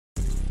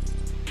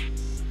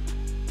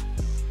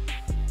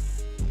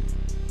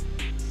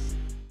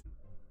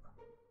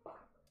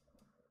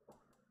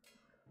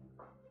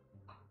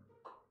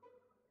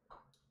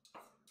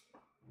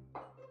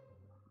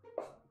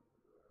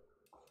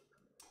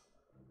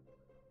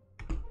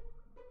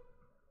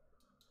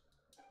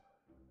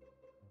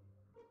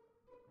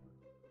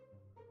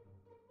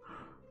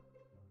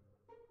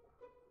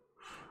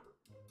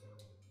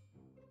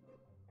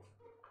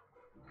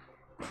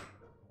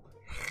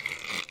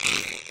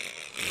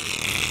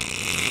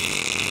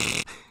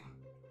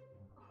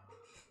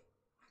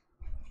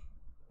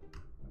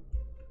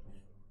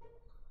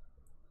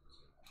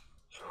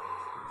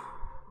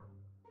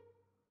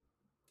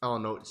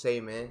don't know what to say,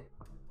 man.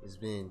 It's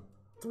been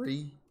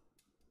 3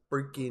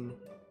 freaking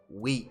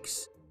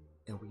weeks,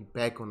 and we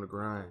back on the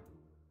grind.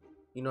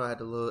 You know, I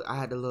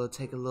had to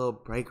take a little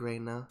break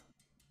right now,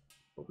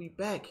 but we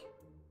back.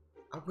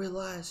 I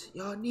realized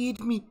y'all need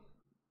me,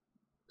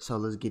 so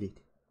let's get it.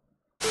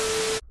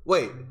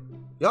 Wait,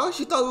 y'all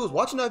actually thought we was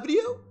watching that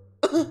video?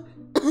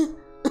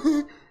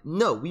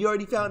 No, we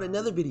already found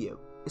another video.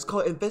 It's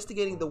called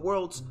investigating the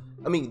world's,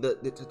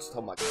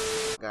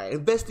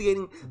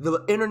 investigating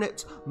the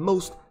internet's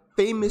most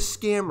famous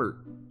scammer.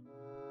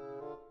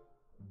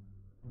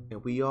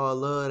 And we all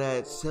love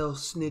that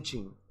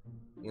self-snitching,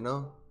 you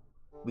know?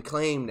 We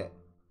claim that.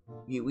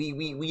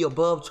 We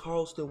above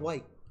Charleston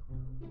White,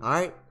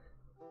 alright?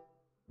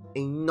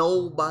 Ain't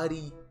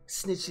nobody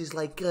snitches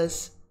like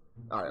us.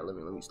 Alright, let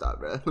me stop,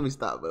 bro. Let me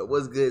stop, bro.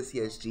 What's good,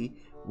 CSG?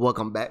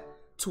 Welcome back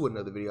to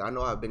another video. I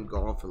know I've been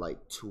gone for like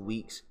 2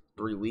 weeks,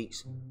 3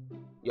 weeks.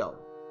 Yo,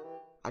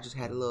 I just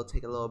had to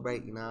take a little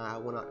break, you know. I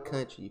went out the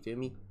country, you feel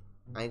me?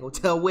 I ain't gonna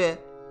tell where.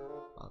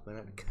 I went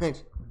out the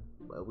country.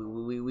 But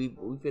we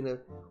finna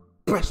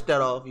brush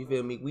that off, you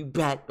feel me? We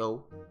back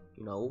though.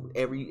 You know,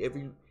 every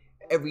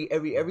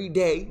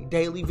day,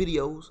 daily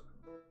videos.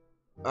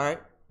 Alright?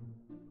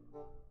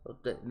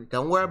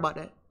 Don't worry about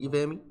that, you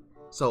feel me?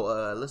 So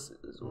let's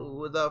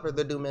without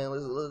further ado, man,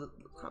 let's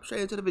hop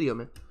straight into the video,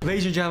 man.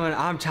 Ladies and gentlemen,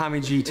 I'm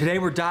Tommy G. Today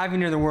we're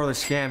diving into the world of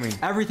scamming.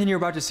 Everything you're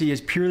about to see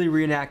is purely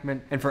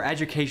reenactment and for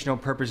educational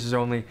purposes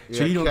only,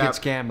 so you don't get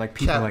scammed like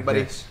people like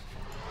this.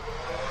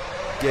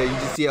 Yeah, you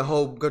just see a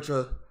whole bunch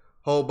of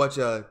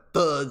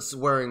thugs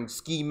wearing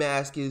ski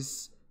masks.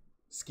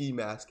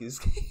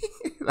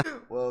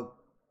 Well,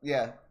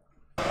 yeah.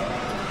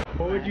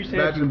 What would you say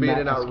if you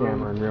met a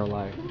scammer in real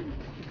life?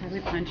 Because we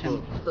punch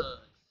him.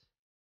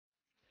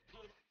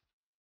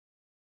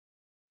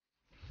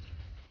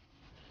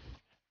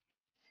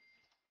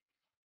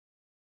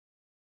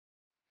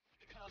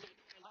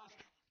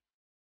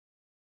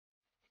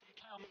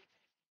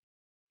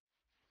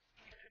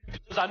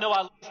 I know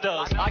I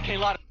does. I can't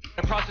lie.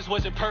 The process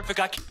wasn't perfect.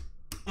 I can't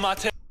my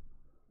tail.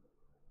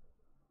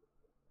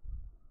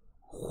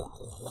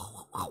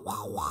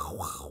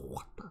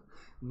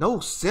 No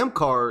SIM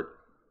card.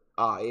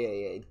 Oh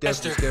yeah,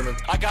 definitely scamming.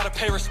 I gotta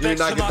pay respect. You did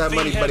not get that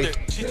money, buddy.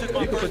 You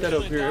can put that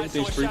up here.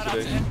 Everything's free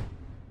today.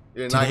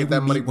 Today we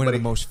meet one of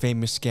the most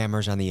famous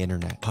scammers on the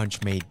internet,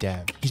 Punch Made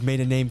Dev. He's made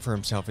a name for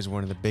himself as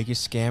one of the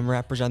biggest scam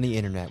rappers on the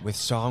internet with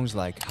songs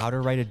like How to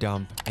Write a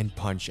Dump and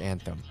Punch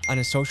Anthem. On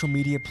his social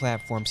media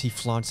platforms, he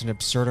flaunts an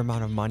absurd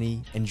amount of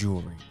money and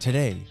jewelry.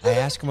 Today, I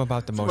ask him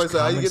about the most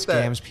common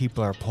scams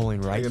people are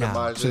pulling right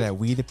now so that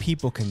we the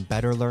people can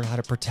better learn how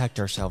to protect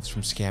ourselves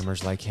from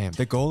scammers like him.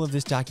 The goal of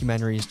this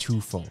documentary is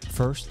twofold.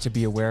 First, to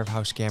be aware of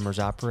how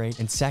scammers operate,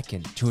 and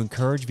second, to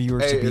encourage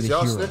viewers to be the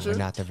hero and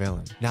not the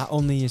villain. Not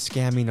only is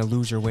scamming a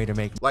loser way to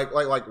make like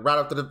right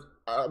after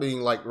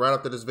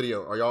this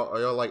video, are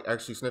y'all like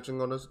actually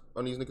snitching on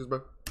these niggas,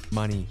 bro?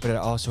 Money, but it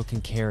also can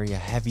carry a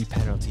heavy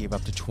penalty of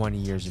up to 20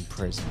 years in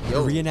prison. The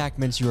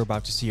reenactments you're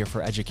about to see are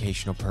for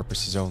educational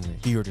purposes only.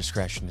 Viewer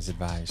discretion is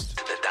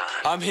advised.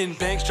 I'm hitting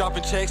banks,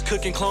 dropping checks,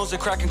 cooking clones,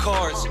 and cracking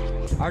cars.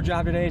 Our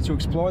job today is to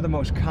explore the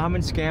most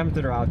common scams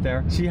that are out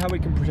there, see how we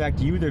can protect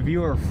you, the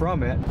viewer,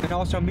 from it, and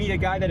also meet a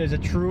guy that is a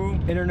true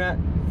internet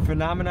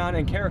phenomenon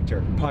and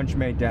character, Punch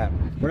Made Dev.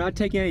 We're not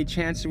taking any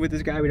chances with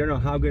this guy. We don't know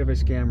how good of a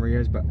scammer he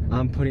is, but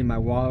I'm putting my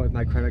wallet with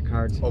my credit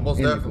cards in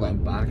the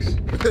glove box.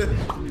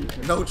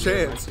 No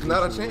chance.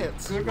 Not a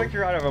chance. You look like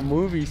you're out of a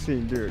movie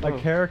scene, dude. A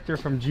character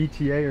from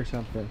GTA or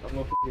something. I'm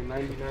a fucking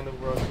 99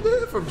 overall.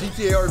 From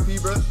GTA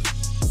RP, bro.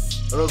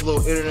 Those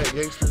little internet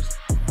gangsters.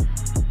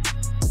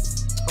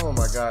 Oh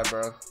my god,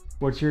 bro.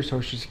 What's your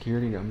social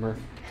security number?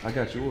 I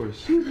got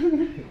yours.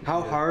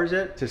 How hard is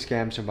it to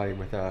scam somebody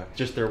with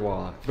just their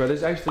wallet? Bro,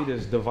 there's actually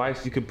this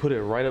device. You can put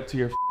it right up to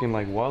your fucking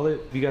like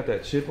wallet. You got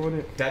that chip on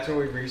it. That's what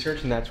we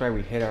researched, and that's why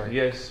we hit our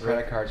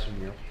credit cards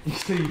from you. You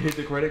say you hit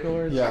the credit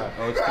cards? Yeah.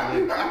 Oh, it's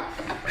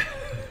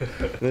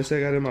good. Let's say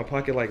I got it in my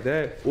pocket like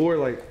that, or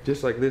like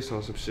just like this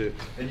on some shit.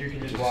 And you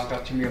can just walk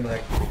up to me and be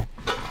like,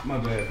 my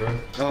bad, bro.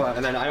 Oh,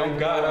 and then I don't. Thank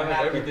God I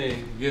have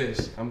everything.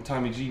 Yes, I'm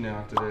Tommy G now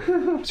after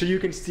that. So you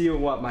can steal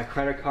what? My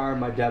credit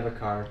card, my debit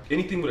card.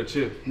 Anything with a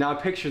chip. Now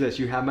picture this: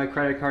 you have my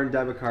credit card and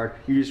debit card.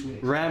 You just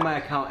ran my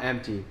account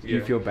empty. Do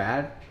you feel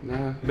bad?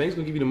 Nah. The bank's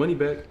gonna give you the money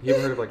back. You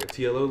ever heard of like a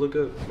TLO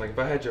lookup? Like if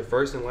I had your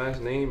first and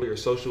last name, your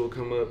social would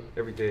come up,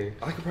 everything.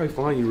 I could probably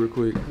find you real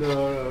quick.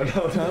 No.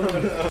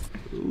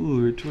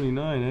 Ooh, you're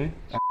 29, eh?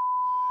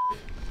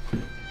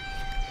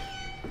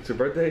 It's your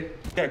birthday? You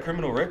got a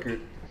criminal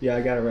record. Yeah,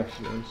 I got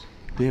arrested once.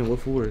 Damn, what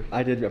for?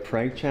 I did a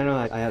prank channel.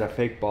 I had a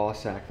fake ball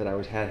sack that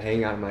I had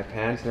hanging out in my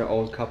pants. And an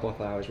old couple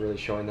thought I was really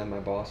showing them my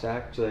ball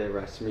sack, so they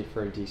arrested me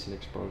for indecent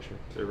exposure.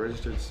 They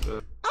registered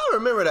I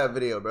remember that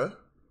video, bro.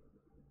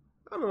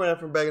 I remember that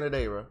from back in the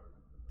day, bro.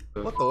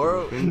 What the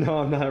world? No,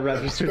 I'm not a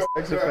registered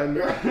sex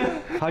offender.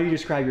 How do you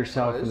describe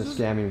yourself in the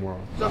scamming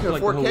world? I feel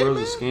like the whole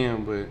world's a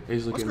scam, but they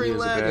just look at me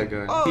as a bad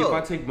guy. Oh. If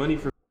I take money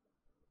from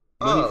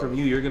money from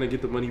you. You're gonna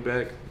get the money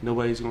back.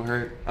 Nobody's gonna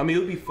hurt. I mean, it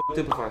would be fucked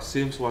up if I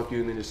sim swap you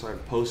and then just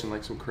started posting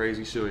like some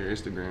crazy shit on your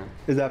Instagram.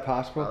 Is that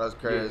possible? Oh, that's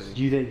crazy.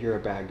 Do you think you're a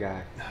bad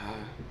guy?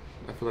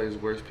 I feel like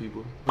it's worse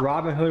people.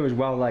 Robin Hood was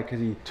well liked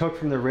because he took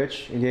from the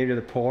rich and gave to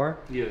the poor.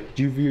 Yeah.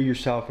 Do you view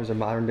yourself as a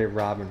modern day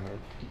Robin Hood?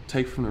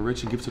 Take from the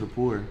rich and give to the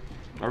poor.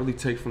 I really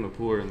take from the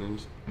poor and then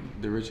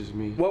the rich is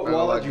me. What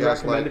wallet do you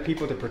recommend to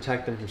people to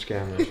protect them from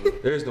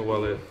scammers? There is no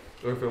wallet.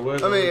 Or if it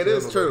was, I mean, it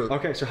is true.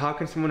 Okay, so how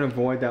can someone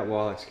avoid that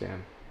wallet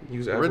scam?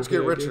 Use Rich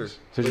get richer.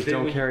 So just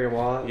don't carry a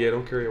wallet? Yeah,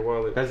 don't carry a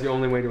wallet. That's the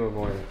only way to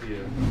avoid it. Yeah.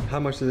 How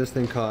much does this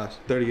thing cost?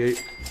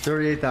 $38.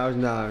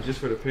 $38,000. Just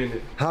for the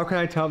pendant. How can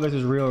I tell if this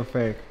is real or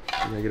fake?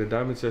 You gotta get a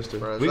diamond tester.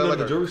 Bro, is We that go like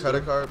to the jewelry a store.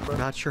 credit card, bro?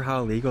 Not sure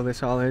how legal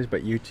this all is,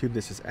 but YouTube,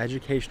 this is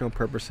educational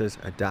purposes,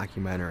 a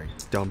documentary.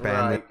 Don't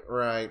ban it.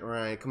 Right.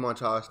 Come on,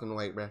 Charleston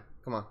White, bro.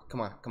 Come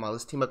on.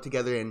 Let's team up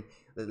together and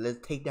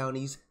let's take down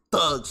these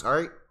thugs, all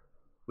right?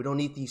 We don't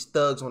need these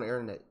thugs on the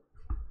internet.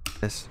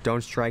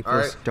 Don't strike All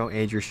this. right. Don't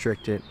age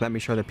restrict it. Let me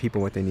show the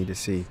people what they need to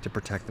see to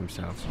protect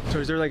themselves. So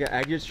is there like an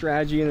exit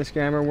strategy in the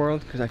scammer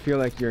world? Because I feel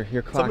like your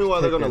clock's Tell me why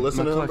they're gonna ticking.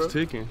 listen My to him, bro. clock's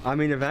ticking. I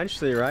mean,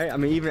 eventually, right? I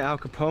mean, even Al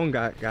Capone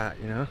got,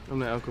 you know? I'm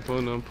not Al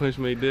Capone. I'm Punch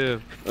Made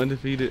Dev.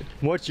 Undefeated.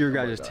 What's your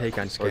guys' take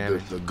on Or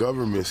scamming? the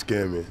government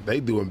scamming. They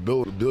doing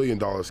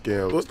billion-dollar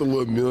scams. What's the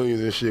little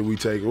millions and shit we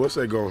taking? What's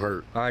that gonna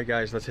hurt? All right,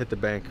 guys, let's hit the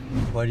bank.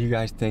 What are you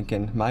guys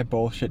thinking? My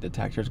bullshit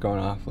detector's going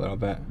off a little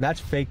bit.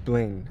 That's fake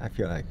bling, I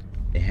feel like.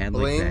 It had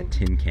like Bling? that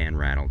tin can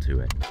rattle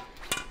to it.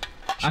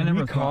 Should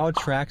we call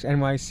Trax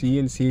NYC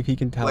and see if he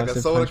can tell Like us a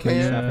if soda Punch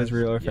Made can? stuff is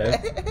real or fake?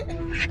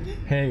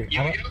 Hey,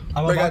 I'm Bring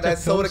out about to that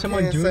film soda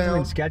someone can doing something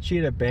sound. sketchy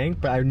at a bank,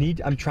 but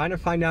I'm trying to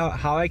find out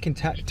how I can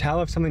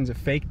tell if something's a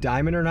fake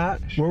diamond or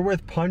not. We're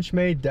with Punch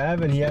Made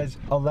Dev, and he has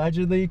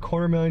allegedly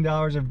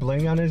 $250,000 of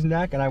bling on his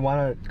neck, and I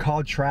want to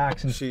call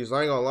Trax and Jeez,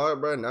 I ain't gonna lie,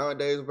 bro.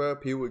 Nowadays, bro,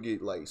 people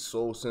get like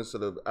so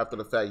sensitive after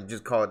the fact. You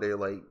just call their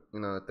like,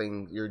 you know,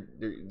 thing,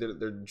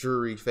 their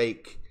jury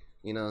fake,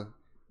 you know,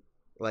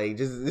 like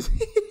just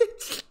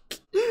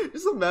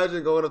just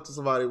imagine going up to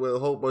somebody with a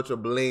whole bunch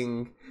of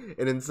bling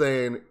and then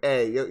saying,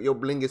 "Hey, your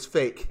bling is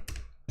fake."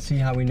 see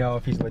how we know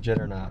if he's legit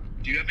or not.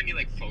 Do you have any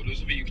like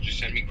photos of it you could just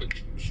send me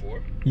quick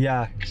before?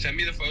 Yeah, Send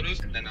me the photos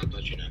and then I'll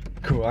let you know.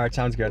 cool. All right,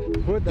 sounds good.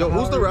 Yo,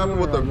 who's the rapper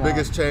with the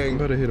biggest chain? I'm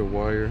about to hit a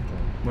wire.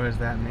 What does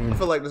that mean? I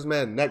feel like this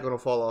man's neck gonna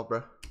fall off,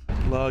 bro.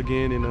 Log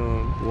in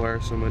and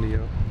wire some money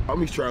out.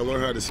 Tommy's trying to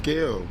learn how to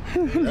scam.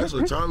 That's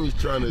what Tommy's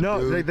trying to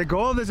No, do. the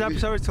goal of this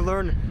episode is to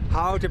learn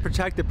how to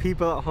protect the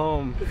people at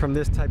home from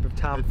this type of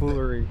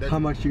tomfoolery. How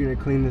much you gonna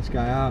clean this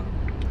guy out?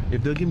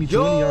 If they'll give me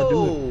 20, I'll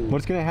do it.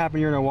 What's gonna happen?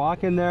 You're gonna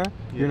walk in there,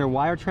 you're gonna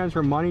wire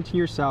transfer money to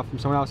yourself from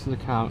someone else's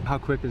account. How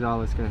quick is all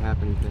this gonna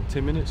happen, you think?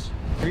 10 minutes.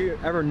 Have you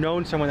ever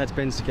known someone that's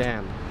been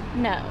scammed?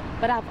 No,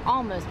 but I've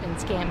almost been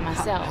scammed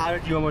myself. How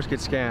did you almost get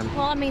scammed?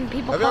 Well, I mean,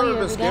 people Have you call ever you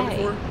been every scammed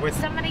day. before?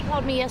 Somebody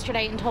called me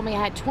yesterday and told me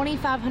I had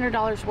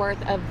 $2,500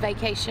 worth of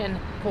vacation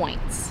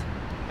points.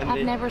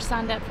 I've never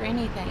signed up for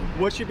anything.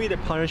 What should be the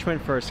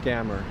punishment for a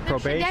scammer? There should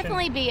Probation?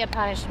 definitely be a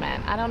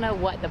punishment. I don't know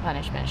what the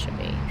punishment should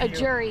be. A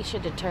jury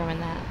should determine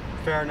that.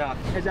 Fair enough.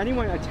 Has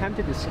anyone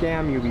attempted to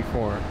scam you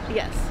before?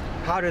 Yes,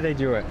 How do they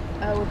do it?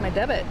 with my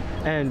debit.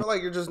 I And feel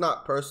like you're just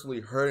not personally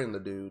hurting the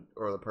dude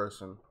or the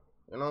person,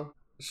 you know?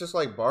 It's just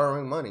like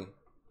borrowing money,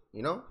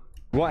 you know?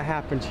 what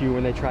happened to you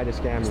when they tried to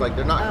scam It's you? like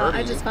they're not hurting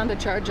I just you. found a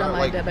charge on Not my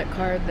like debit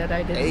card that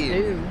I didn't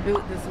paying.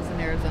 do. This was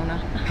in Arizona.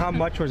 How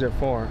much was it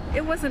for?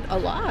 It wasn't a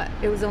lot.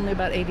 It was only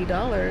about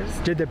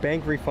 $80. Did the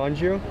bank refund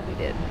you? We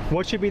did.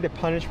 What should be the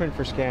punishment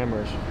for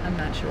scammers? I'm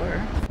not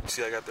sure.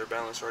 See, I got their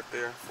balance right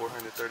there,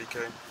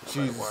 430K.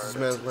 Jesus, this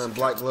man's wearing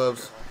black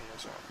gloves.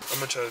 I'm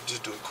gonna try to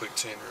just do a quick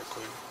 10 real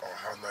quick. Oh,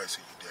 how nice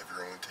of you, Dev.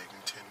 You're only taking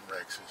 10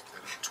 racks instead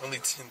of Only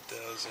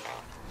 10,000.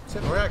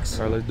 10 racks.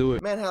 All right, let's do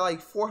it. Man had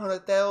like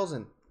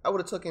 400,000. I would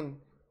have taken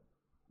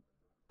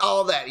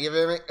all that, you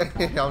feel me?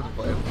 I'm just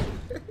playing.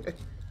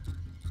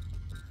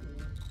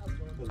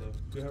 Hello.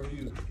 Good, how are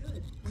you?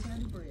 Good.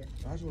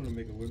 I just want to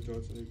make a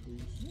withdrawal today,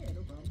 please. Yeah,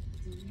 no problem.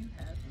 Do you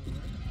have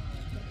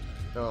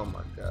Oh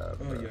my god.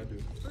 Oh, Bro. yeah, I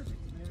do.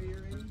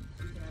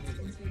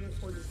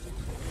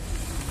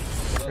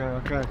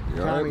 Okay.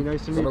 Tommy,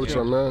 nice to meet What's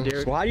you. up, man?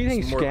 Why do you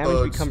think Some more scammers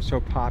thugs. become so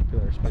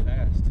popular?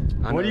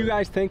 What do you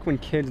guys think when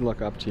kids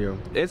look up to you?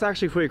 It's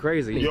actually pretty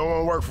crazy. You don't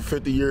want to work for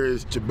 50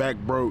 years, your back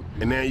broke,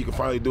 and then you can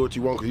finally do what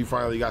you want because you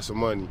finally got some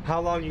money. How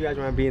long do you guys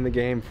want to be in the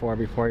game for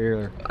before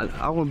you're...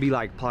 I want to be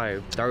like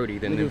probably 30,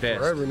 then invest.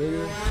 Forever,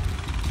 nigga.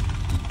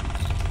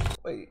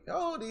 Wait, how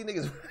old are these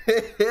niggas?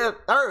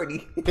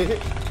 30.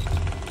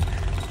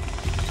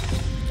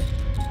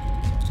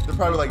 They're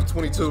probably like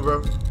 22,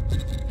 bro.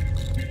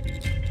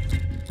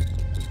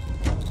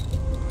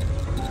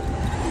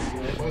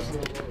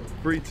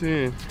 Free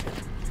 10.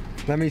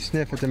 Let me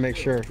sniff it to make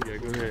sure. Yeah,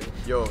 go ahead.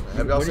 Yo,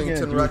 have y'all What are you seen gonna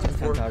 10 do racks with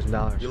before?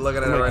 $10,000? You're looking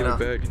at I'm it gonna right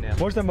get now. it back.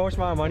 What's the most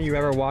amount of money you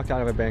ever walked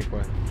out of a bank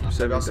with?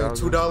 Have y'all seen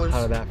 $7,000. $2?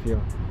 How did that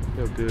feel?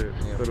 Feel good.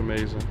 Felt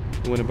amazing.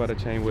 Went about a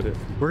chain with it.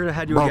 We're gonna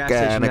head to a gas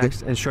station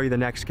next and show you the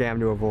next scam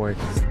to avoid.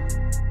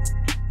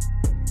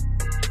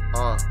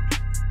 I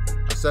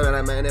son of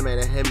that man, him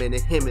and him and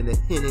hit you in the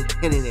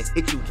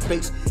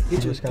face,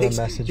 hit you in the face, got a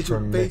message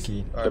from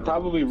Mickey. They're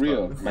probably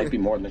real. Might be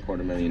more than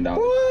 $250,000.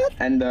 What?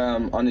 And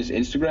on his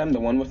Instagram, the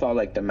one with all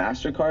like the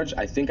MasterCards,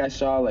 I think I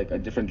saw like a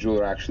different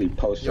jeweler actually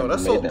post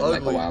something made them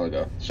like a while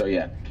ago. So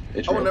yeah,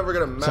 it's real. I will never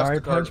get a MasterCard.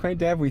 Sorry, Punch Made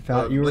Dev, we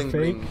thought you were bling,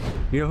 fake. bling.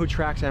 You know who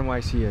Tracks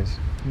NYC is?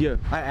 Yeah.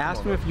 I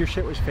asked him if your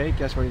shit was fake.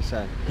 Guess what he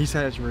said? He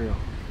said it's real.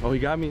 Oh, he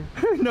got me?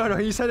 No,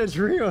 he said it's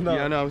real though.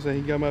 Yeah, I know. I'm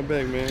saying he got my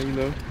back, man. You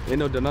know, ain't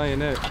no denying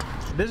that.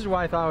 This is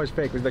why I thought it was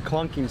fake. Was the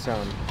clunking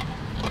sound?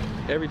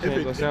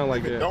 Everything's gonna sound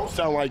like that. Don't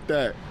sound like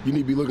that. You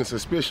need to be looking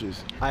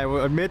suspicious. I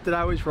will admit that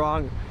I was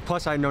wrong.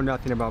 Plus, I know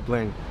nothing about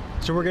bling.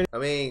 So we're gonna. I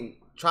mean,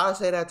 try to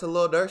say that to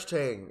Lil Durst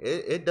chain.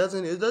 It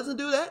doesn't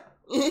do that.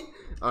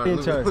 All right,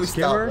 into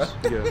skimmers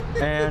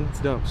and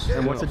dumps.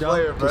 And what's a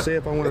dump? So say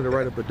if I wanted to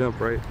write up a dump,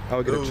 right? I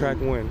would get a track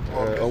 1,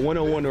 a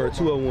 101 or a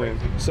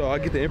 201. So I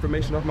get the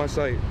information off my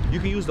site. You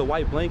can use the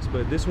white blanks,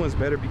 but this one's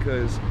better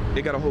because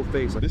it got a whole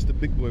face. This is the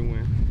big boy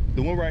one.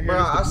 The one right here. Bro,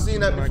 I've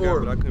seen that before,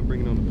 but I couldn't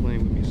bring it on the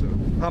plane with me. So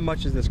how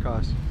much does this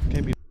cost?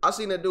 Can't be. I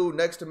seen that dude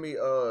next to me,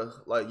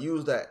 like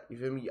use that. You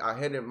feel me? I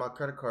handed him my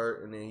credit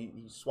card and then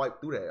he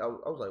swiped through that. I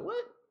was like,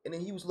 what? And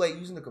then he was like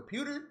using the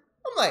computer.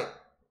 I'm like,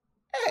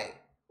 hey,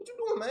 what you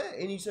doing, man?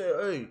 And he said,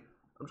 hey,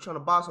 I'm just trying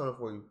to buy something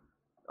for you.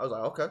 I was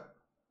like, okay.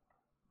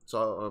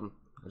 So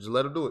I just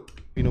let him do it.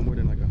 You know, more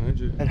than like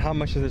 100. And how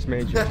much does this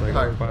make you? It's like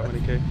over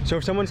 500K. So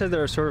if someone says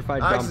they're a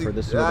certified dumper,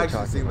 this is what they're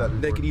talking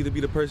about. They could either be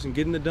the person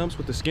getting the dumps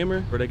with the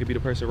skimmer, or they could be the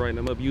person writing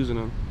them up using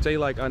them. Say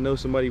like I know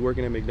somebody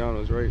working at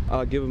McDonald's, right?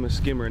 I'll give them a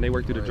skimmer and they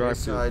work through the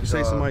drive-thru.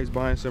 Say somebody's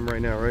buying something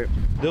right now, right?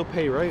 They'll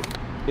pay, right?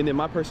 And then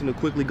my person will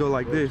quickly go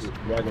like this,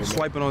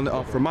 swiping on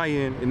the from my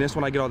end, and that's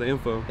when I get all the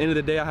info. End of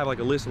the day, I have like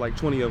a list of like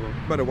 20 of them.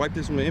 I'm about to wipe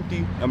this one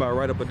empty. I'm about to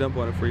write up a dump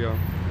on it for y'all.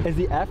 Is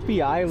the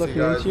FBI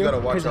looking into you?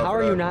 Because how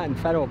are you not in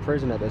federal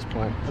prison at this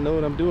point? I know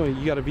what I'm doing.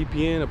 You got a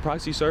VPN, a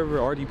proxy server,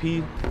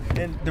 RDP.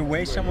 And the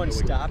way someone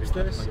stops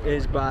this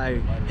is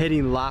by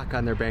hitting lock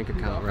on their bank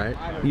account, right?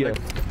 Yeah.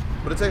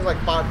 But it takes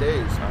like 5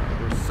 days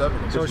or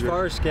 7. So as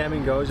far as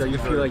scamming goes, are you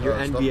feel like you're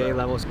NBA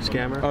level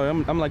scammer? Oh,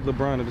 I'm like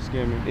LeBron of the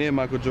scammer and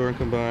Michael Jordan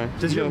combined.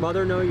 Does your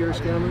mother know you're a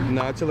scammer?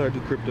 Nah, I tell her I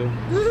do crypto.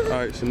 All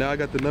right, so now I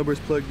got the numbers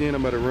plugged in. I'm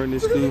about to run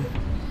this through.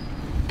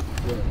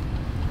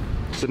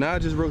 So now I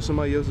just wrote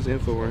somebody else's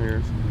info right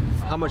here.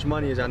 How much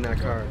money is on that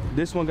card?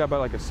 This one got about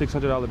like a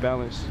 $600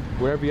 balance.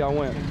 Wherever y'all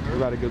went, we're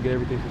about to go get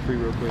everything for free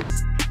real quick.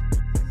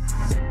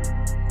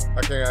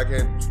 I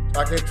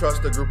can't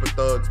trust a group of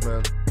thugs,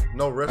 man.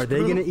 No risk. Are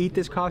they gonna eat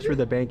this cost or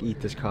the bank eat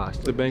this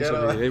cost? The banks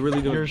are. They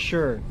really don't. You're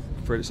sure?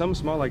 For something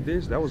small like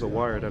this, that was a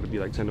wire that would be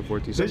like 10 to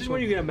 14. So this is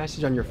when you get a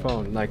message on your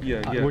phone, like,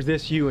 yeah. Was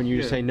this you? And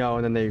you say no,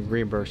 and then they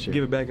reimburse you.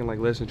 Give it back in like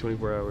less than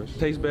 24 hours.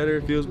 Tastes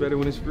better, feels better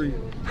when it's free.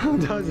 How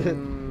does it?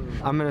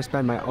 I'm gonna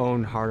spend my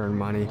own hard-earned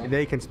money.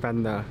 They can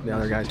spend the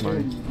other guy's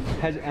money.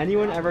 Has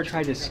anyone ever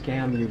tried to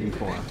scam you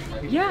before?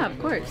 Yeah, of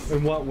course.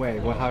 In what way?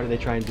 How do they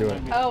try and do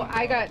it? Oh,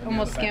 I got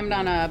almost scammed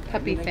on a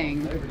puppy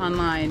thing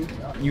online.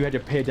 You had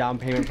to pay a down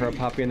payment for a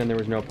puppy and then there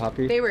was no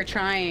puppy? They were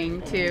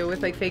trying to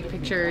with like fake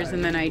pictures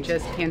and then I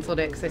just canceled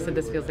it because I said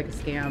this feels like a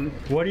scam.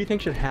 What do you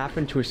think should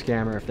happen to a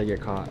scammer if they get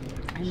caught?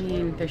 I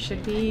mean, there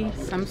should be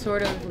some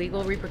sort of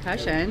legal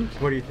repercussion.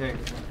 What do you think?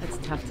 It's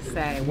tough to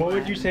say. What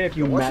would you say if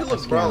you met a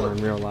scammer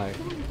in real life?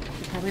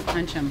 Probably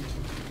punch him.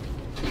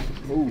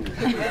 Ooh.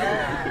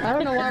 I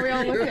don't know why we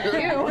all look at you.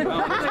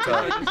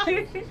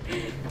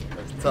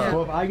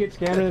 Well, if I get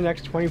scammed in the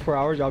next 24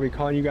 hours, I'll be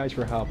calling you guys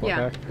for help, okay?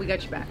 Yeah, we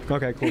got your back.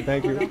 Okay, cool.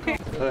 Thank you.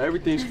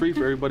 Everything's free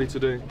for everybody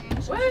today.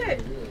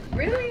 What?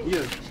 Really?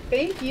 Yeah.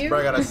 Thank you. Bro,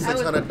 I got a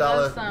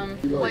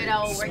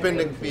 $600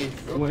 spending fee.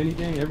 Well,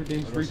 anything,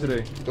 everything's free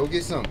today. Go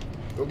get some.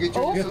 Go get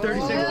your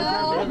 36.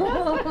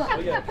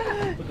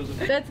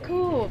 That's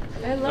cool.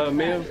 I love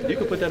ma'am, that. you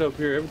can put that up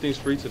here. Everything's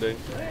free today.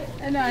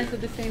 I know, I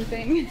said the same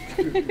thing.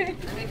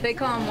 They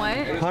call him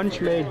what? Punch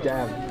Made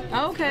Dev.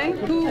 Okay,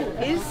 who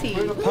is he?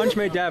 Punch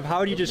Made Dev, how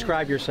would you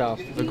describe yourself?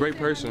 A great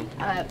person.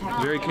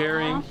 Very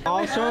caring.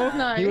 Also,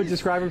 he would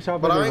describe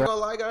himself But as I ain't gonna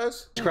lie,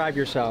 guys. Describe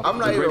yourself. I'm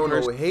not even on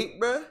no hate,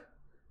 bruh.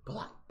 But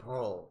like,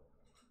 bro,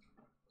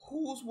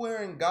 who's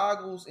wearing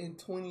goggles in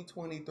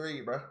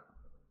 2023, bruh?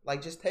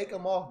 Like, just take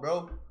them off,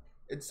 bro.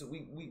 It's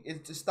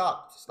just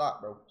stop,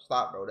 bro.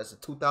 That's a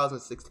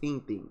 2016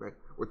 thing, bro.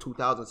 Or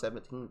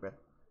 2017, bro.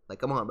 Like,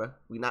 come on, bro.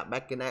 We not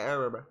back in that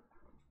era, bro.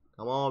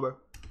 Come on, bro.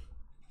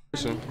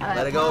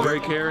 Let it go.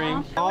 Very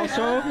caring.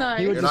 Also,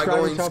 he would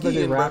describe himself as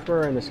a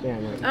rapper and a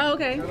scammer. Oh,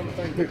 okay.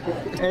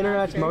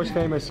 Internet's most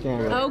famous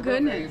scammer. Oh,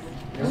 goodness.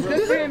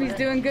 Good for him. He's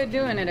doing good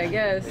doing it, I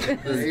guess.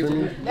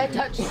 That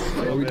touch.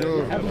 What are we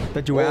doing?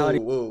 The duality.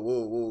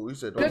 Whoa. You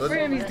said good for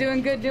him. He's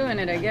doing good doing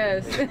it, I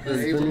guess.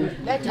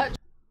 That touch.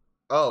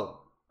 Oh.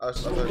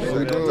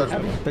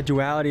 The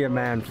duality of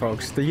man,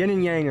 folks. The yin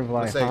and yang of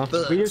life, huh?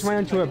 We just went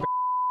into a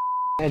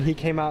and he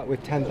came out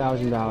with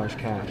 $10,000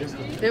 cash.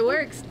 It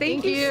works.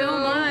 Thank you so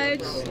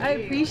much. I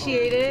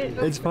appreciate it.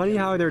 It's funny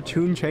how their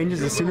tune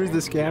changes as soon as the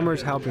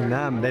scammer's helping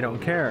them. They don't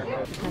care.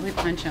 Probably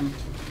punch him.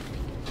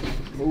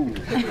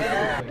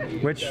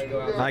 Which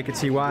I could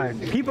see why.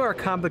 People are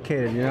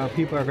complicated, you know?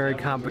 People are very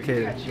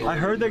complicated. I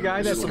heard the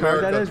guy that's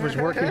card that is was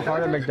working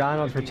hard at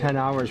McDonald's for 10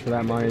 hours for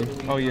that money.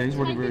 Oh yeah, he's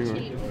working very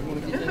hard.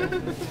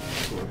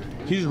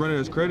 He's just running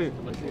his credit.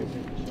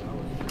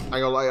 I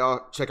ain't gonna lie,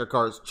 y'all. Check your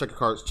cards. Check your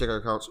cards. Check your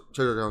accounts.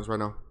 Check your accounts right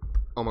now.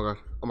 Oh my god.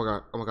 Oh my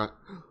god. Oh my god.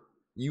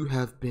 You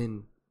have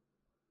been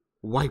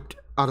wiped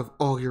out of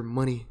all your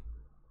money.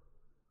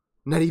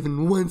 Not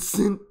even 1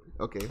 cent.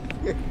 Okay.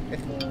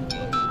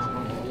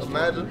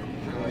 Imagine.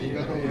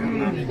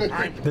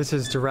 This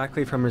is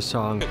directly from his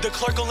song. The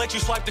clerk will let you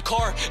swipe the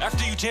card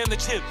after you jam the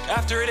chip.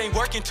 After it ain't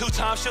working 2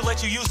 times, she'll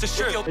let you use the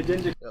strip. Yo.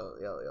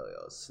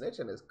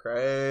 Snitching is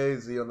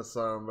crazy on the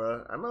song,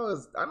 bro. I know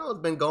it's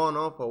been going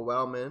on for a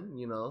while, man.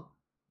 You know.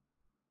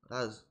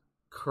 That's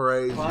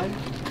crazy. No, I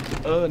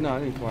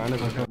didn't fly.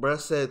 Bruh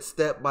said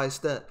step by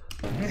step.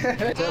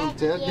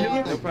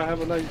 They'll probably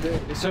have a nice day.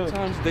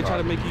 Sometimes they try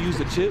to make you use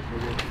the chip,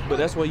 but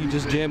that's why you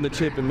just jam the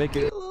chip and make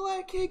it. Little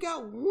ass kid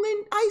got 1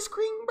 ice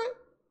cream, bro.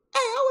 Hey,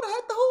 I would have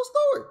had the whole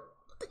story.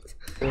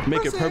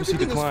 Make it purposely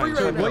decline.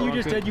 So what you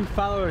just did, you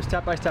follow a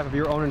step-by-step of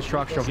your own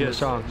instruction from the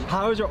song.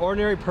 How does an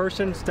ordinary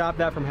person stop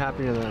that from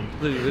happening to them?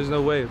 There's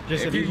no way.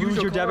 Just if you lose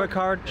your debit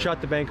card,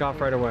 shut the bank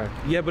off right away.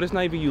 Yeah, but it's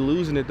not even you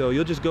losing it though.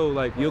 You'll just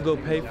go you'll go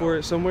pay for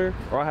it somewhere,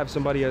 or I'll have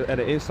somebody at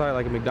an inside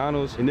like a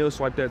McDonald's, and they'll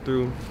swipe that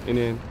through, and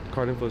then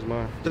card info is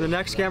mine. So the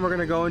next scam we're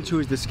gonna go into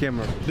is the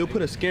skimmer. They'll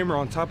put a skimmer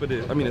on top of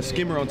this. I mean a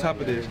skimmer on top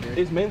of this.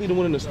 It's mainly the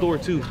one in the store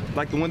too.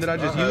 Like the one that I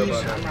just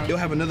used, you'll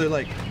have another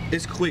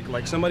it's quick.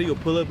 Like somebody will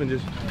pull up and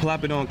just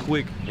plop it on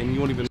quick, and you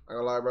won't even. I ain't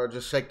gonna lie, bro.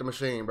 Just shake the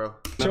machine, bro.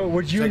 So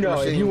would you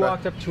know if you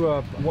walked up to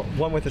a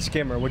one with a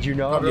skimmer? Would you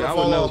know? Yeah, I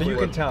would know. So you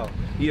can tell.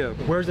 Yeah.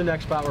 Where's the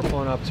next spot we're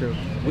pulling up to?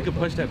 We could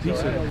punch that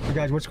pizza. So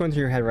guys, what's going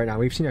through your head right now?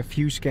 We've seen a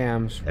few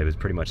scams. It was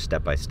pretty much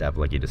step by step,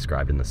 like you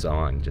described in the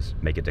song. Just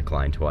make it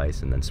decline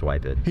twice and then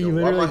swipe it. He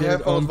literally did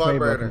his own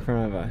playbook in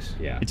front of us.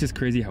 Yeah. It's just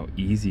crazy how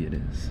easy it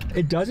is.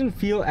 It doesn't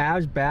feel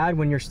as bad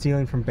when you're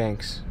stealing from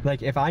banks.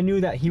 Like if I knew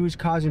that he was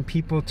causing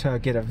people to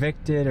get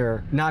evicted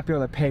or not be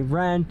able to pay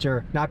rent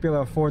or not be able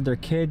to afford their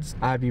kids,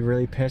 I'd be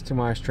really pissed and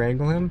want to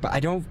strangle him.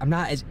 But I'm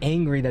not as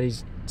angry that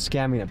he's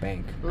scamming a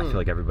bank. I feel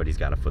like everybody's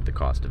got to foot the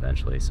cost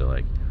eventually. So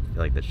like, I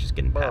feel like that's just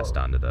getting passed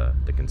on to the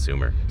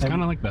consumer. It's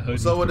kind of like the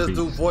hood. So with this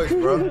dude voice,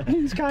 bro.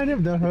 He's kind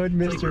of the hood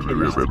Mr.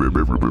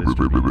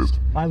 Beast.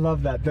 I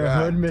love that. The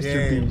hood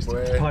Mr. Beast.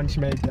 Boy. Punch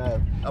made that.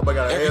 Oh my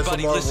god,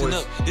 Everybody ASMR listen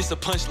voice. up. This a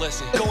punch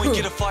lesson. Go and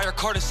get a fire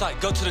Carter site.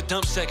 Go to the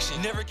dump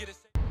section. Never get a.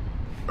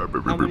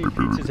 How many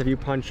pizzas have you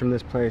punched from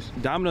this place?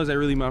 Domino's ain't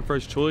really my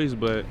first choice,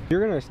 but If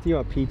you're gonna steal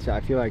a pizza, I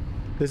feel like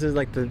this is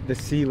like the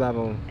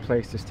C-level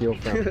place to steal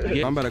from.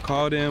 yeah, I'm about to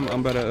call them.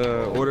 I'm about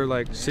to order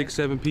like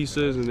 6-7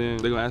 pizzas, and then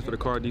they're gonna ask for the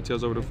card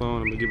details over the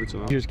phone. I'm gonna give it to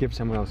them. You just give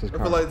someone else's I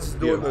card. feel like this is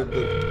doing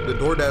the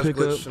DoorDash Pick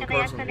glitch in Can I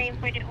ask the person. name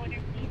for the order,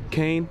 please?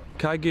 Kane,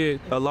 can I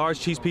get a large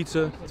cheese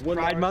pizza?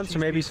 Pride month, so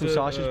maybe some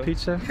sausage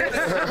pizza.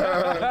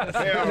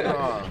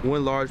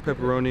 1 large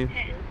pepperoni.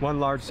 1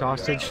 large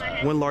sausage.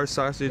 1 large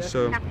sausage.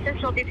 So This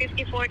will be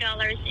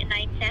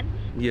 $54.09.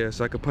 yeah,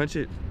 so I could punch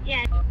it.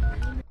 Yeah.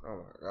 Oh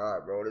my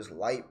god, bro, this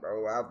light,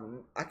 bro.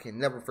 I can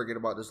never forget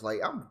about this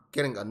light. I'm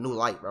getting a new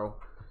light, bro.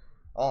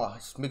 Oh,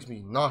 it makes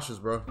me nauseous,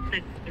 bro.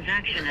 I'm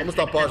gonna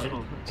stop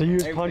pausing. So you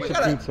just punched the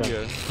pizza.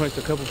 Yeah, punched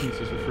a couple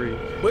pizzas for free.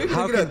 Wait,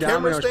 How you can get a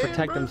camera Domino's stand,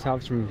 protect bro?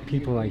 themselves from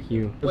people like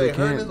you? Wait, They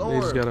hurting his can't. They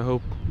just arm. gotta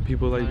hope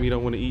people like me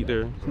don't want to eat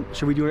there.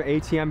 Should we do an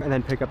ATM and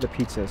then pick up the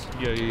pizzas?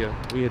 Yeah.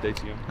 We hit the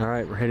ATM. All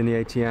right, we're hitting the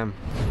ATM.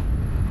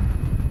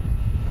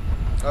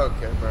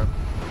 Okay, bro.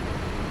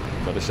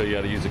 About to show you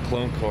how to use a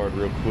clone card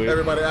real quick.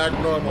 Everybody act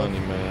normal. Money,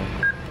 man.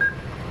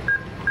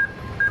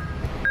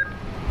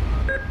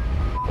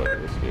 Okay,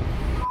 let's get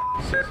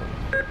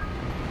 600.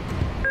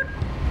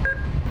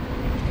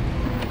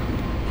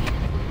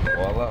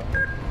 Voila.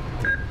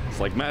 It's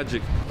like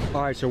magic.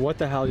 All right, so what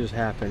the hell just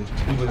happened?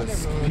 We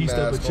just pieced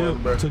up a chip,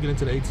 took it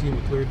into the ATM,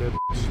 and cleared that.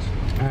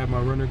 I had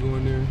my runner go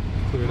in there,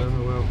 clear that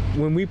whole out.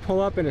 When we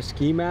pull up in a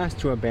ski mask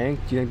to a bank,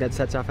 do you think that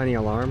sets off any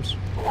alarms?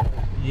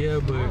 Yeah,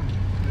 but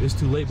it's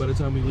too late by the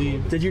time we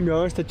leave. Did you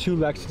notice the 2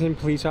 Lexington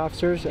police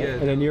officers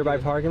in a nearby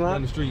parking lot?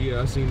 Down the street,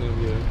 yeah, I seen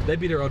them, yeah. They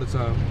be there all the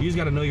time. You just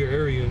gotta know your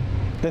area.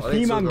 The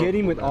theme I'm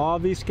getting with all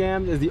of these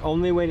scams is the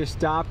only way to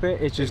stop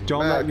it is just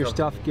don't let your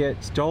stuff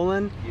get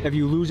stolen. If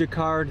you lose a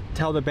card,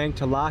 tell the bank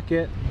to lock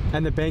it,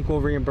 and the bank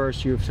will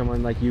reimburse you if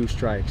someone like you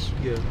strikes.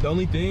 Yeah, the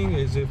only thing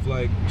is if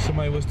like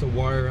somebody was to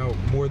wire out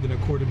more than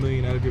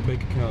 $250,000 out of your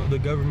bank account, the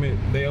government,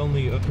 they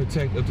only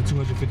protect up to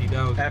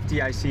 $250,000.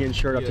 FDIC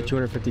insured up to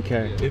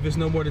 250K. If it's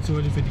no more than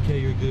 250K,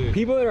 you're good.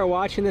 People that are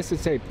watching this that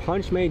say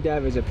Punch Made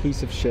Dev is a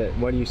piece of shit,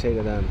 what do you say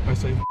to them? I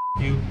say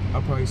you, I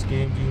probably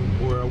scammed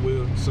you, or I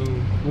will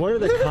soon. What are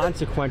the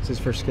consequences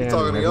for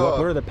scamming? Like,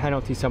 what are the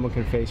penalties someone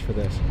can face for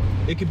this?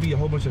 It could be a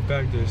whole bunch of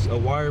factors. A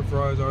wire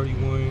fraud is already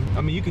one.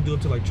 I mean, you could do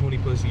up to like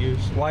 20+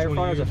 years. Wire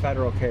fraud is a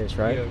federal case,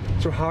 right? Yeah.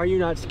 So how are you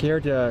not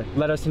scared to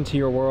let us into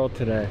your world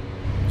today?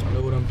 I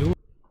know what I'm doing.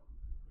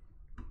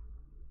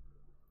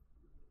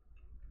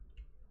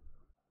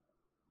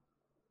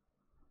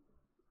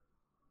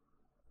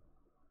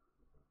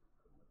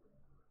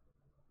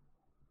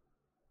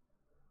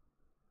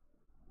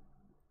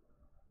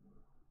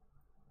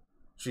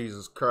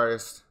 Jesus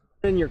Christ.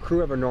 And your crew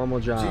have a normal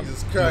job.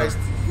 Jesus Christ.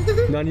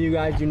 None of you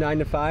guys do 9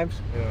 to 5s?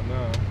 Hell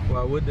no.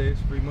 Why would they?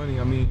 It's free money.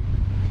 I mean,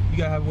 you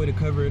gotta have a way to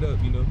cover it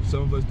up, you know?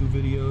 Some of us do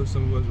videos,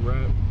 some of us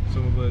rap,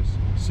 some of us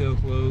sell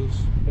clothes.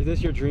 Is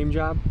this your dream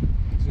job?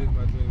 This is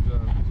my dream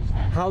job.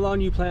 How long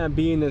do you plan on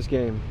being in this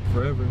game?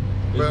 Forever.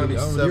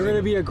 You're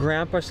gonna be a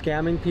grandpa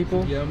scamming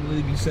people? Yeah, I'm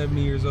gonna be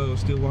 70 years old,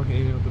 still walking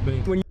in and out the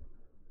bank. Did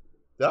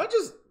I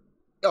just...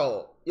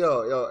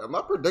 Yo, am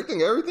I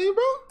predicting everything,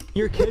 bro?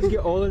 Your kids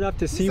get old enough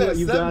to see what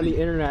you've done on the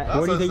internet.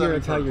 What do you think you're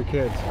gonna tell your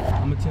kids?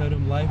 I'm gonna tell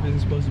them life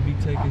isn't supposed to be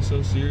taken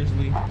so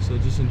seriously, so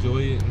just enjoy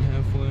it and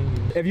have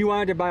fun. If you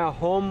wanted to buy a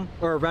home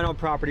or a rental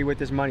property with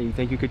this money, you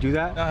think you could do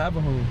that? I have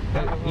a home.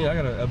 Yeah, I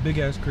got a big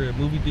ass crib,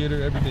 movie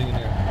theater, everything in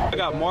there. I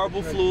got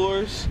marble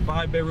floors,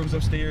 5 bedrooms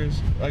upstairs.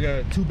 I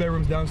got 2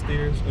 bedrooms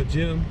downstairs, a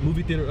gym,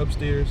 movie theater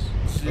upstairs,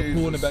 a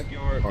pool in the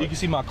backyard. You can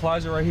see my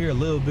closet right here a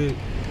little bit.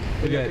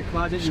 We got the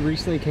closet you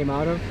recently came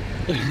out of?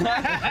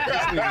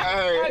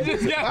 I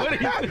just got what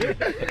he said.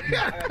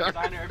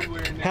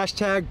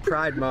 Hashtag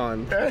Pride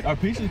Month. Our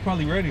pizza's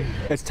probably ready.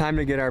 It's time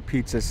to get our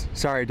pizzas.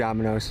 Sorry,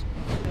 Domino's.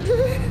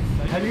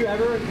 Have you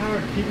ever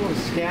encountered people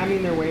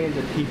scamming their way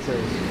into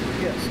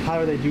pizzas? Yes. How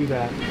do they do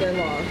that? They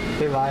lie.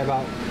 They lie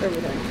about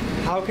everything.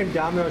 How can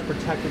Domino's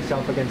protect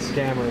itself against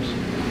scammers?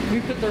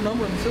 We put their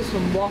number in the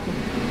system and block them.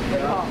 They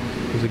pop.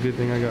 It's a good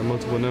thing I got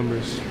multiple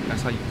numbers.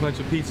 That's how you punch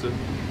a pizza.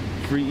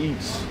 Free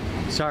eats.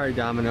 Sorry,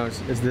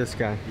 Domino's. It's this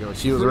guy. Yo,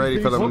 she was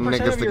ready for them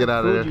niggas to get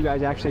out of there. What you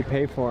guys actually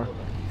pay for?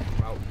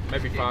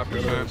 Maybe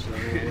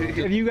 5%.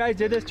 If you guys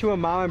did this to a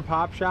mom and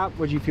pop shop,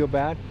 would you feel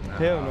bad?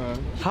 Hell no.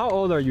 How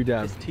old are you,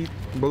 Dad?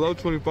 Below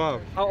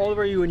 25. How old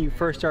were you when you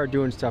first started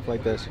doing stuff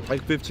like this?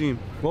 Like 15.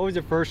 What was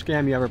the first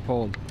scam you ever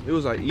pulled? It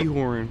was like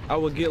e-horn. I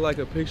would get like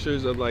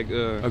pictures of like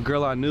a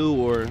girl I knew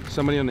or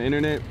somebody on the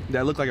internet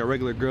that looked like a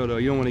regular girl though.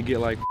 You don't want to get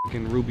like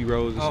fucking Ruby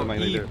Rose or something like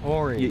that.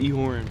 E-horn. Yeah,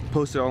 e-horn.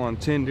 Post it all on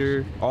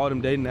Tinder, all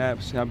them dating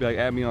apps. And I'd be like,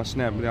 add me on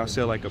Snap, and I'll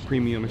sell like a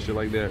premium and shit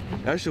like that.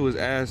 That shit was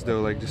ass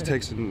though, like just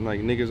texting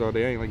like niggas all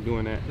day. I ain't like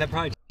doing that. That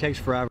probably takes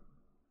forever.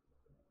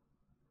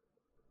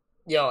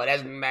 Yo,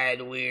 that's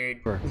mad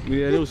weird.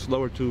 Yeah, it was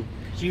slower too.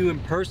 So you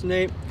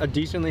impersonate a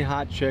decently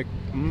hot chick,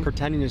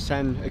 pretending to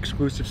send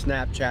exclusive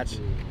Snapchats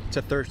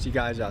to thirsty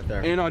guys out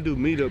there. And I'll do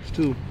meetups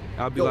too.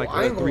 I'll be like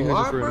I ain't gonna 300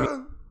 lie, for a meet.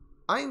 bro.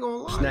 I ain't gonna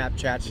lie.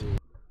 Snapchats.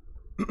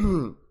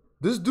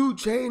 This dude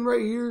chain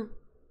right here,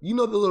 you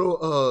know the little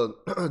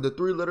the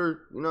 3-letter,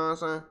 you know what I'm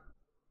saying?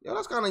 Yeah,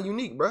 that's kind of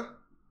unique, bro.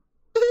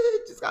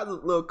 Just got this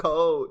little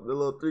code, the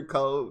little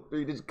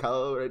 3-digit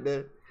code right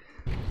there.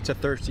 It's a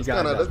thirsty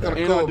guy. That's kind of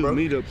and cool, I'll do bro.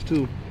 meetups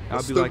too. I'll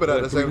be Stupid like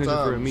at the same 300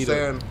 for a time, meetup.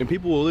 saying, And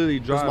people will literally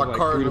drive my like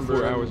card 3 to 4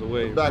 number hours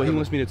away. back But he in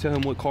wants me to tell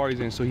him what car he's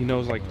in so he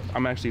knows like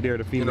I'm actually there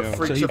to female.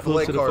 free So he Chick-fil-A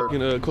pulled to the card.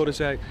 fucking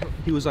cul-de-sac.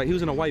 He was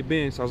in a white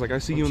Benz. So I was like, I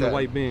see you in the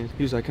white Benz.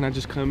 He was like, can I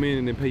just come in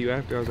and then pay you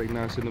after? I was like,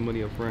 nah, send the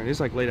money up front.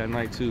 It's like late at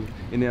night too.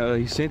 And then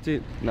he sent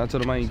it and I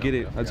told him I didn't get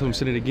it. I told him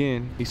send it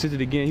again. He sent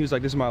it again. He was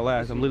like, this is my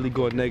last. I'm literally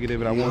going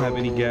negative and I won't have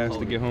any gas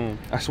to get home.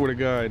 I swear to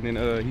God. And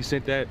then he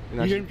sent that.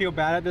 And you didn't feel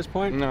bad at this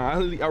point? Nah,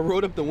 I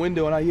rolled up the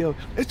window and I yelled,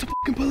 it's the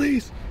fucking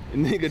police.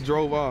 And the nigga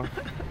drove off.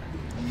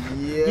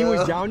 Yeah. He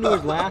was down to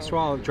his last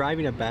while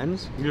driving a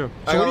Benz? Yeah.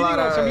 So what do you think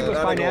about some people's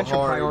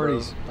financial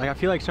priorities? Like I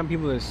feel like some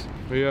people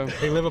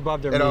they live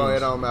above their means. It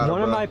don't matter,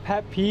 One of my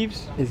pet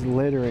peeves is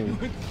littering.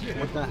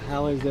 What the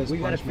hell is this? We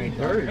gotta feed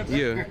birds.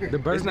 Yeah. The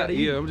birds not,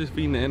 yeah, I'm just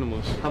feeding the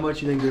animals. How much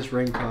do you think this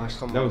ring cost?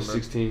 That was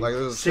 16. Like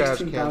there's a trash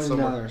can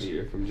somewhere.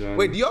 Yeah, from Johnny.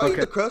 Wait, do y'all eat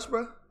the crust,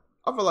 bro?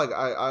 I feel like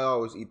I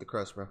always eat the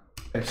crust, bro.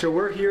 So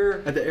we're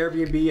here at the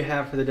Airbnb you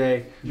have for the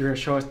day. You're gonna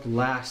show us the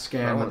last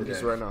scam of the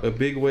day. Right now. A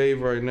big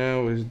wave right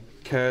now is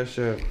Cash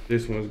App.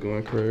 This one's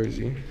going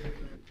crazy.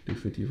 Do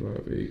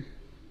 55.8.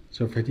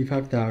 So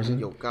 55,000.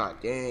 Yo, god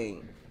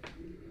dang.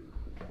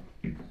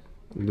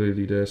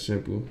 Literally that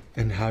simple.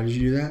 And how did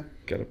you do that?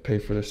 Gotta pay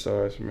for the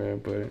size,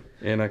 man,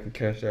 and I can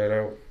cash that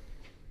out.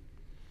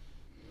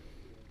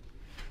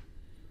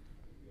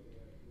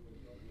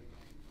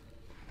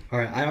 All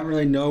right, I don't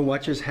really know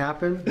what just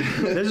happened.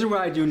 This is what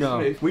I do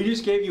know. We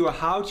just gave you a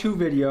how-to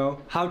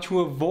video, how to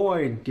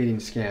avoid getting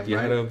scammed, Yeah,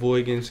 right? how to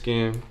avoid getting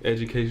scammed,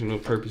 educational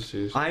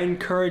purposes. I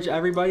encourage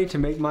everybody to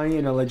make money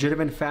in a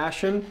legitimate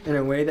fashion, in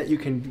a way that you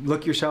can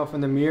look yourself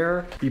in the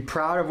mirror, be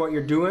proud of what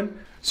you're doing.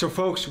 So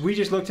folks, we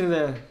just looked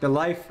into the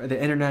life of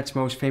the internet's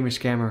most famous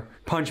scammer,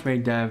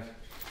 Punchmade Dev.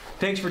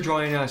 Thanks for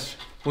joining us.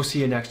 We'll see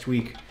you next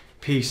week.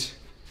 Peace.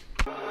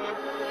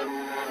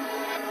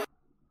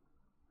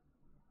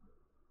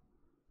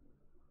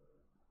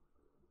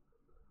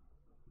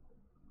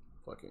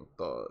 Fucking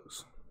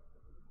thugs.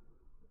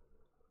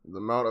 The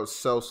amount of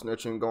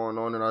self-snitching going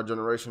on in our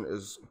generation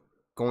is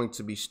going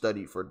to be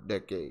studied for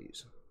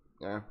decades.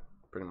 Yeah,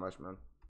 pretty much, man.